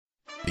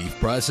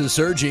prices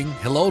surging.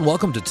 Hello and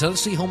welcome to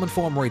Tennessee Home and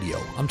Farm Radio.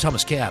 I'm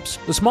Thomas Capps.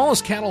 The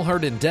smallest cattle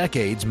herd in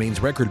decades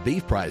means record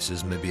beef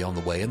prices may be on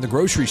the way in the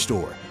grocery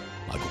store.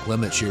 Micheal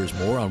Clements shares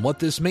more on what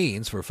this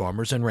means for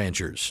farmers and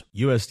ranchers.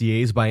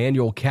 USDA's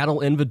biannual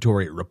cattle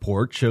inventory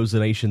report shows the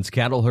nation's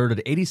cattle herd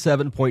at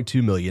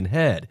 87.2 million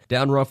head,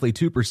 down roughly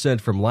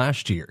 2% from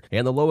last year,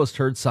 and the lowest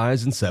herd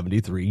size in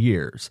 73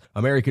 years.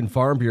 American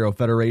Farm Bureau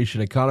Federation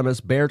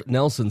economist Bernt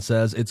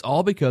says it's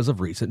all because of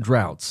recent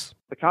droughts.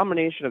 The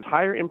combination of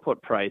higher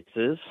input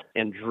prices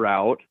and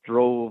drought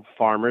drove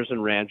farmers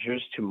and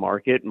ranchers to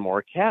market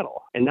more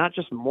cattle. And not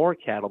just more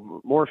cattle,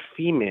 but more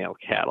female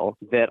cattle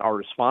that are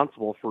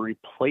responsible for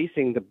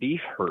replacing the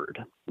beef herd.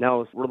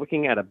 Now, we're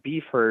looking at a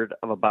beef herd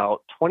of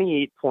about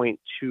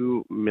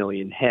 28.2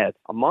 million head.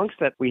 Amongst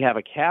that, we have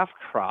a calf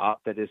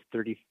crop that is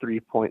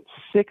 33.6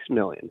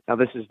 million. Now,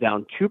 this is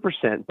down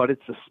 2%, but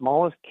it's the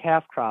smallest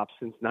calf crop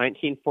since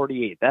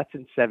 1948. That's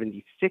in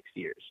 76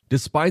 years.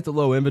 Despite the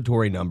low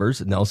inventory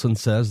numbers, Nelson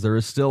says there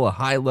is still a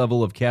high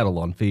level of cattle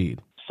on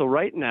feed. So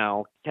right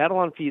now, cattle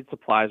on feed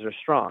supplies are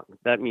strong.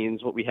 That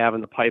means what we have in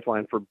the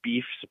pipeline for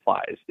beef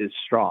supplies is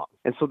strong.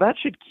 And so that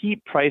should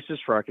keep prices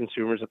for our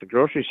consumers at the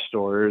grocery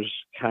stores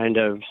kind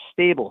of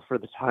stable for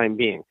the time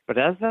being. But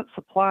as that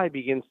supply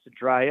begins to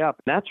dry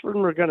up, that's when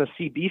we're going to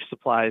see beef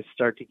supplies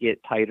start to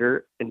get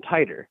tighter and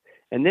tighter.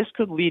 And this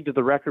could lead to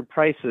the record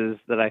prices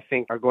that I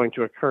think are going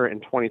to occur in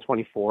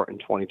 2024 and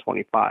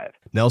 2025.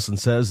 Nelson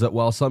says that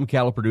while some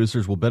cattle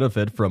producers will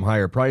benefit from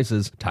higher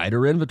prices,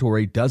 tighter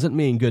inventory doesn't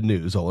mean good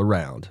news all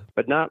around.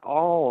 But not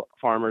all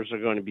farmers are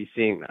going to be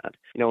seeing that.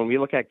 When we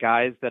look at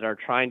guys that are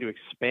trying to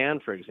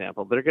expand, for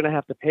example, they're going to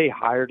have to pay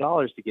higher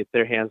dollars to get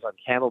their hands on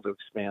cattle to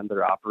expand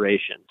their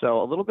operation.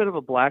 So a little bit of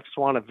a black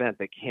swan event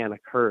that can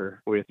occur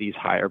with these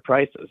higher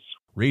prices.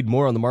 Read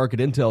more on the market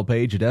intel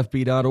page at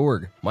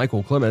fb.org.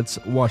 Micheal Clements,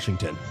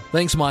 Washington.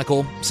 Thanks,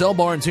 Michael. Sale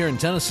barns here in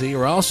Tennessee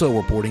are also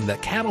reporting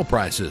that cattle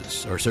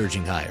prices are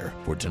surging higher.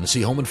 For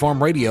Tennessee Home and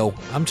Farm Radio,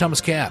 I'm Thomas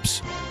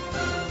Capps.